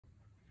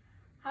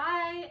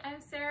Hi,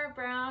 I'm Sarah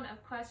Brown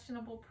of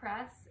Questionable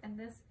Press, and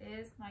this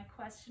is my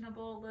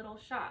questionable little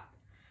shop.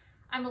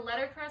 I'm a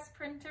letterpress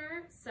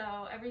printer,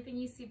 so everything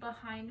you see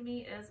behind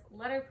me is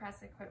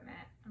letterpress equipment.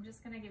 I'm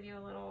just going to give you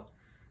a little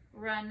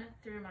run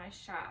through my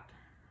shop.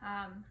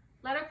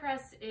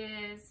 Letterpress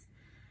is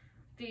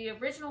the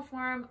original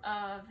form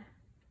of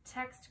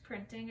text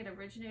printing. It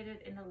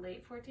originated in the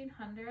late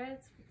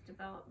 1400s,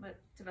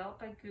 developed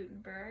by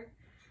Gutenberg,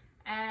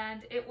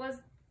 and it was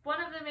one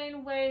of the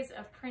main ways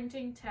of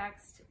printing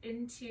text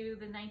into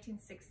the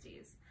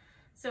 1960s.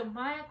 So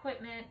my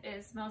equipment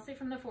is mostly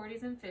from the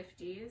 40s and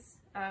 50s,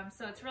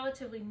 so it's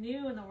relatively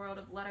new in the world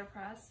of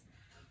letterpress,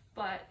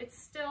 but it's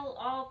still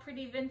all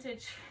pretty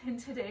vintage in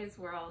today's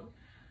world.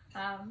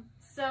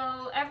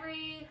 So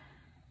every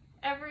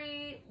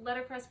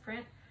letterpress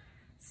print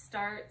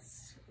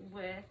starts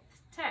with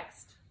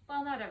text.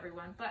 Well, not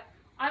everyone, but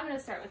I'm going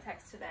to start with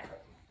text today.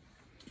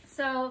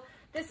 So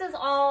this is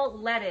all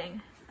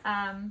letting.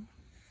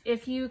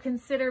 If you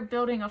consider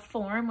building a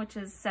form, which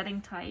is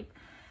setting type,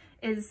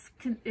 is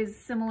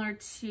similar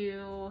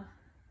to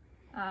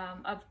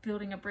of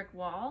building a brick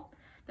wall,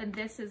 then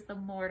this is the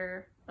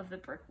mortar of the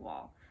brick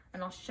wall.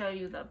 And I'll show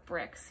you the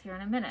bricks here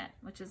in a minute,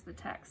 which is the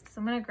text.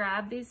 So I'm going to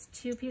grab these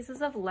two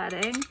pieces of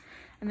letting,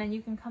 and then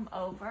you can come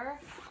over.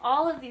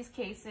 All of these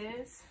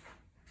cases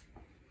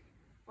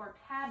or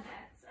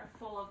cabinets are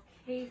full of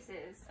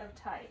cases of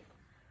type.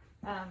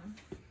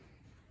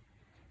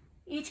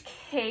 Each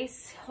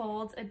case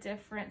holds a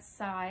different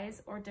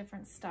size or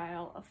different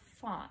style of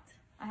font.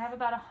 I have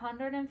about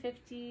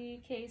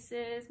 150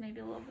 cases,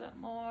 maybe a little bit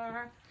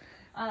more.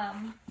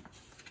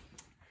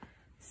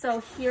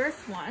 So here's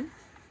one.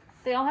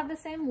 They all have the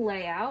same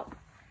layout.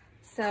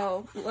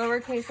 So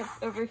lowercase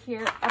over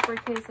here,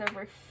 uppercase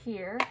over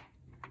here.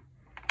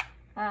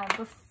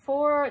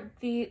 Before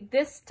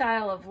this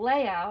style of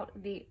layout,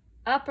 the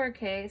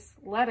uppercase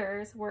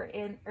letters were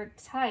in, or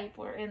type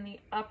were in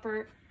the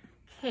upper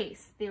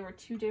case. They were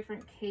two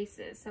different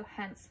cases, so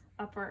hence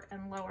upper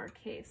and lower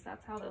case.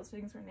 That's how those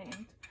things were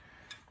named.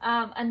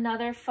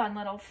 Another fun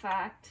little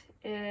fact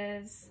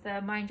is the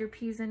mind your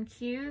P's and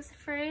Q's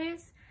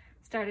phrase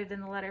started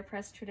in the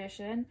letterpress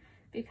tradition,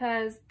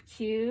 because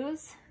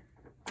Q's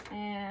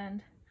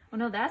and, oh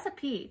no, that's a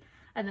P,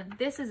 and then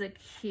this is a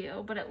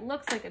Q, but it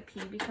looks like a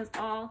P because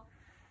all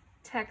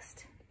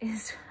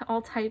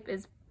type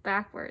is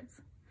backwards.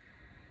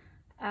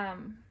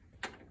 To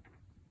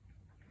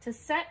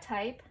set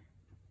type,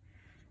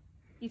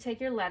 you take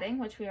your letting,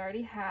 which we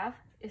already have.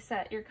 You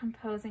set your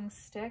composing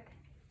stick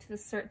to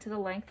the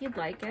length you'd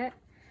like it,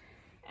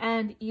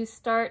 and you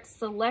start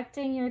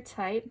selecting your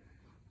type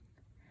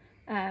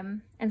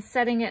and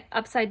setting it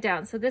upside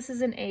down. So this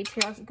is an H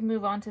here. I can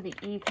move on to the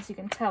E because you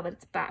can tell that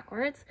it's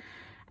backwards.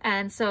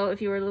 And so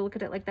if you were to look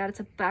at it like that,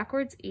 it's a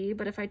backwards E,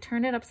 but if I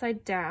turn it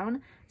upside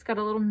down, it's got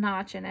a little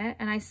notch in it,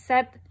 and I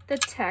set the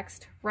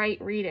text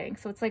right reading.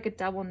 So it's like a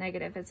double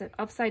negative. It's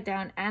upside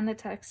down and the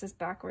text is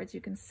backwards.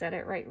 You can set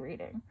it right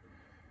reading.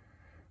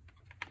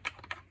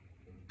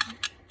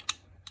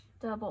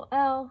 Double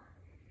L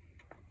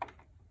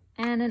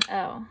and an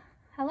O.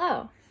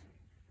 Hello.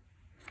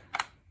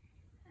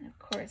 And of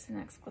course, an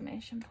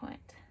exclamation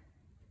point.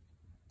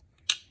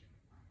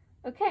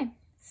 Okay,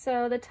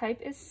 so the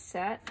type is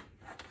set.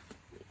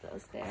 It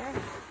goes there.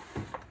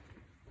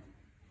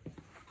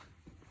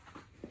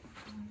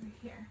 Over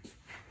here.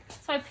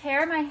 So I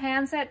pair my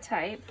handset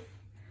type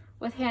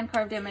with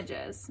hand-carved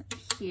images.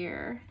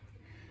 Here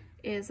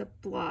is a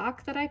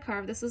block that I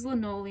carved. This is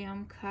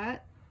linoleum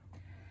cut.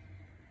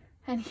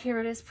 And here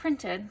it is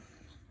printed.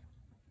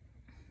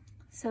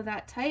 So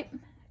that type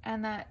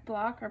and that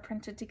block are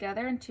printed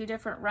together in two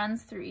different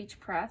runs through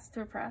press.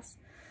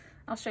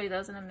 I'll show you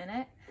those in a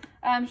minute.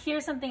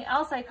 Here's something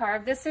else I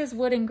carved. This is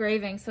wood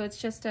engraving, so it's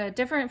just a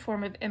different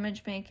form of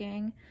image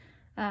making.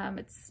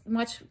 It's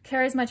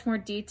carries much more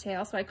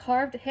detail. So I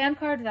hand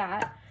carved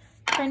that,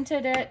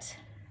 printed it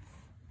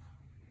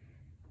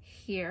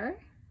here,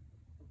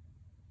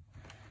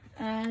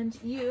 and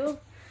you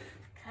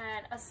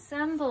can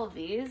assemble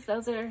these.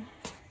 This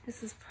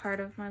is part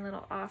of my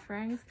little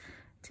offerings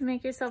to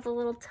make yourself a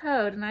little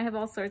toad, and I have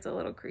all sorts of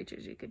little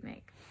creatures you could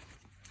make.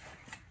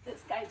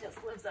 This guy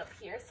just lives up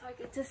here, so I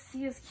get to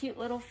see his cute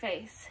little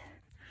face.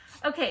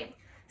 Okay,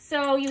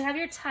 so you have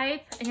your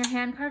type and your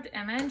hand-carved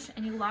image,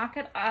 and you lock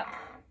it up,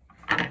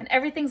 and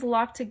everything's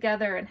locked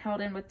together and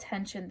held in with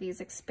tension. These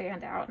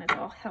expand out, and it's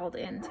all held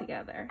in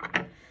together.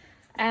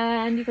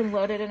 And you can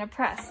load it in a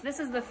press. This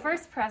is the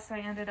first press I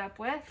ended up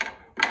with.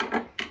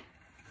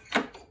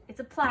 It's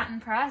a platen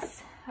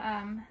press.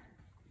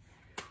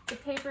 The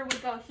paper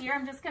would go here.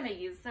 I'm just going to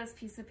use this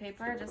piece of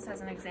paper just as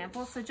an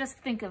example. So just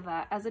think of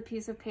that as a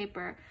piece of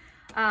paper.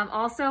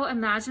 Also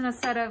imagine a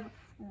set of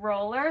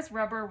rollers,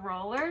 rubber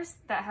rollers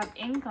that have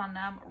ink on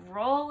them,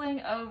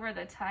 rolling over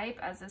the type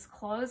as this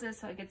closes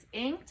so it gets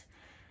inked,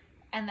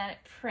 and then it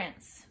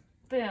prints.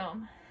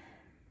 Boom.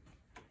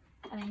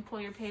 And then you pull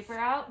your paper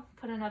out,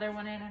 put another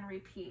one in, and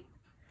repeat.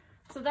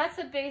 So that's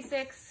the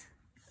basics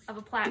of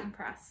a platen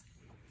press.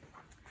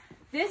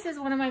 This is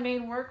one of my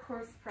main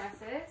workhorse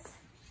presses.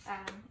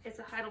 It's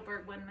a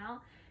Heidelberg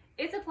windmill.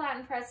 It's a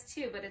platen press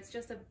too, but it's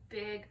just a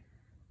big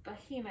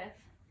behemoth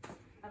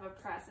of a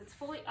press. It's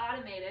fully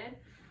automated.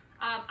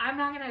 I'm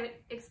not gonna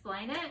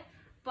explain it,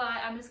 but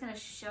I'm just gonna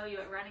show you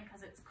it running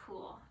because it's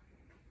cool.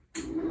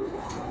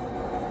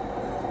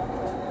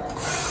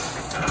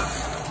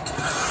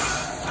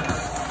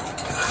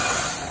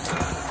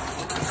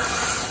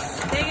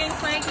 Big and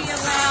clanky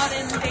and loud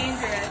and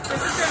dangerous.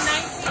 This is from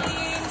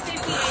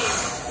 1958.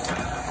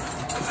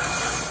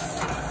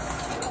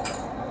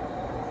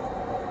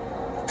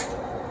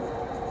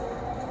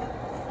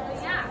 So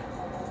yeah,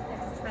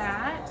 there's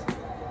that.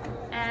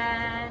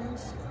 And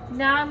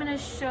now I'm going to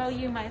show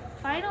you my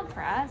final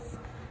press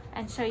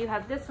and show you how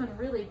this one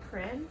really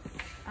prints.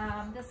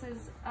 This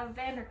is a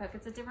Vandercook.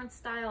 It's a different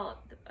style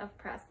of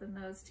press than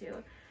those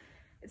two.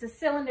 It's a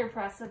cylinder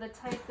press, so the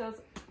type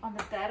goes on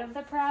the bed of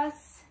the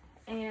press.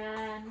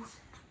 And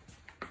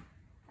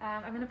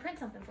I'm going to print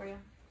something for you.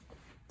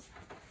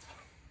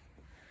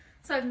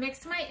 So I've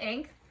mixed my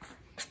ink.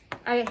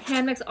 I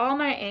hand mix all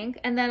my ink,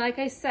 and then like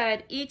I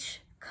said,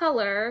 each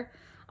color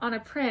on a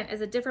print is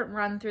a different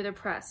run through the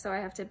press. So I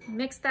have to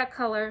mix that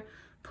color,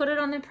 put it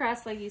on the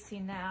press like you see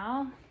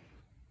now,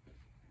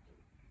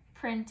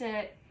 print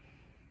it,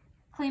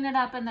 clean it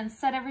up, and then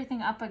set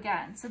everything up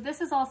again. So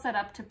this is all set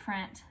up to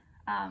print.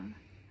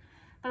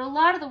 But a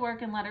lot of the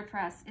work in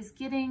letterpress is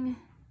getting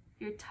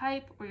your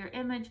type or your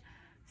image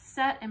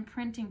set and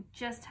printing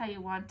just how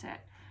you want it.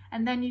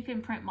 And then you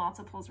can print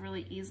multiples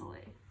really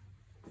easily.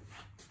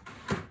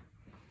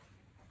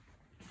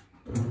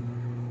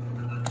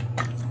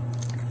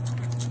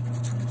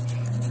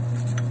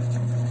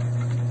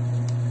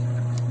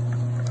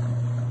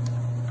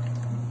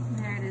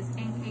 There it is,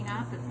 inking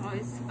up. It's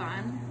always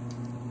fun.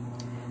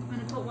 I'm going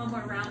to put one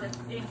more round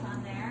of ink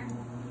on there.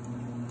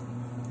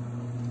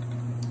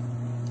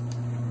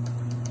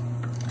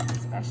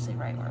 Especially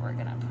right where we're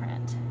gonna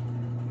print.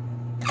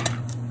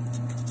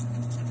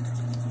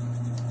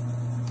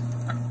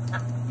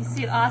 You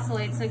see it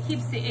oscillates, so it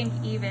keeps the ink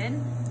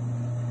even.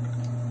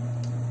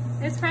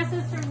 This press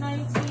is from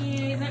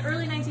the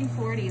early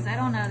 1940s. I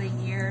don't know the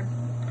year.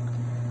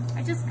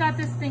 I just got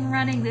this thing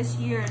running this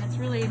year, and it's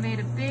really made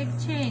a big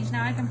change.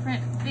 Now I can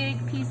print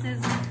big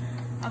pieces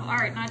of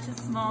art, not just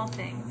small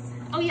things.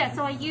 Oh yeah,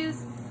 so I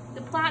use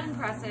the platen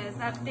presses,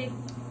 that big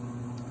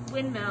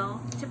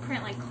windmill, to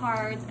print like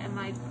cards and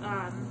my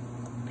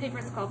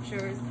paper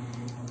sculptures,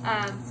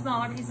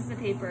 smaller pieces of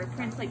paper. It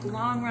prints like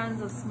long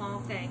runs of small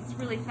things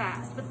really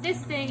fast. But this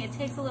thing, it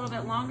takes a little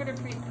bit longer to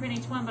print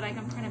each one, but I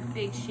can print a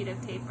big sheet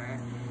of paper.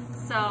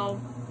 So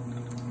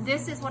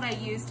this is what I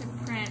use to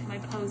print my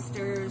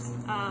posters,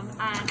 and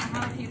I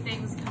have a few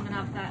things coming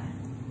up that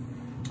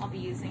I'll be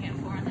using it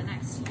for in the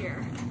next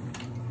year.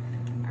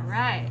 All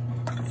right,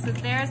 so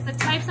there's the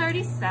types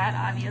already set,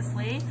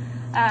 obviously.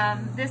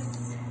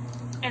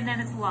 And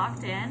then it's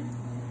locked in,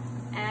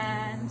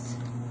 and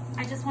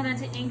I just wanted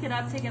to ink it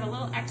up to get a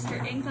little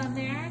extra ink on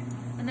there,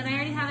 and then I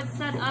already have it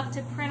set up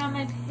to print on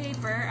my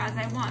paper as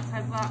I want. So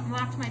I've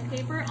locked my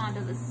paper onto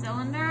the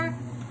cylinder,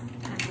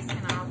 and I'm just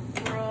gonna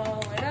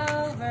roll it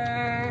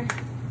over.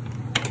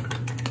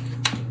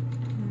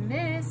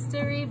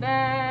 Mystery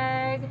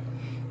bag.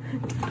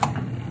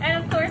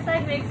 And of course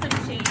I make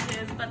some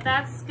changes, but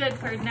that's good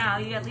for now.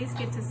 You at least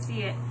get to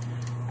see it.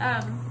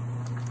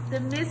 The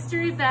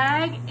mystery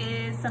bag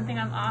is something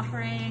I'm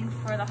offering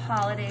for the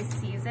holiday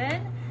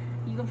season.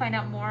 You can find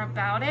out more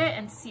about it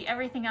and see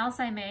everything else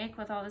I make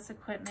with all this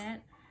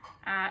equipment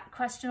at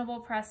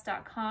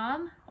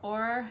questionablepress.com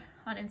or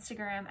on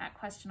Instagram at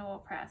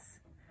questionablepress.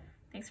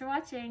 Thanks for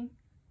watching.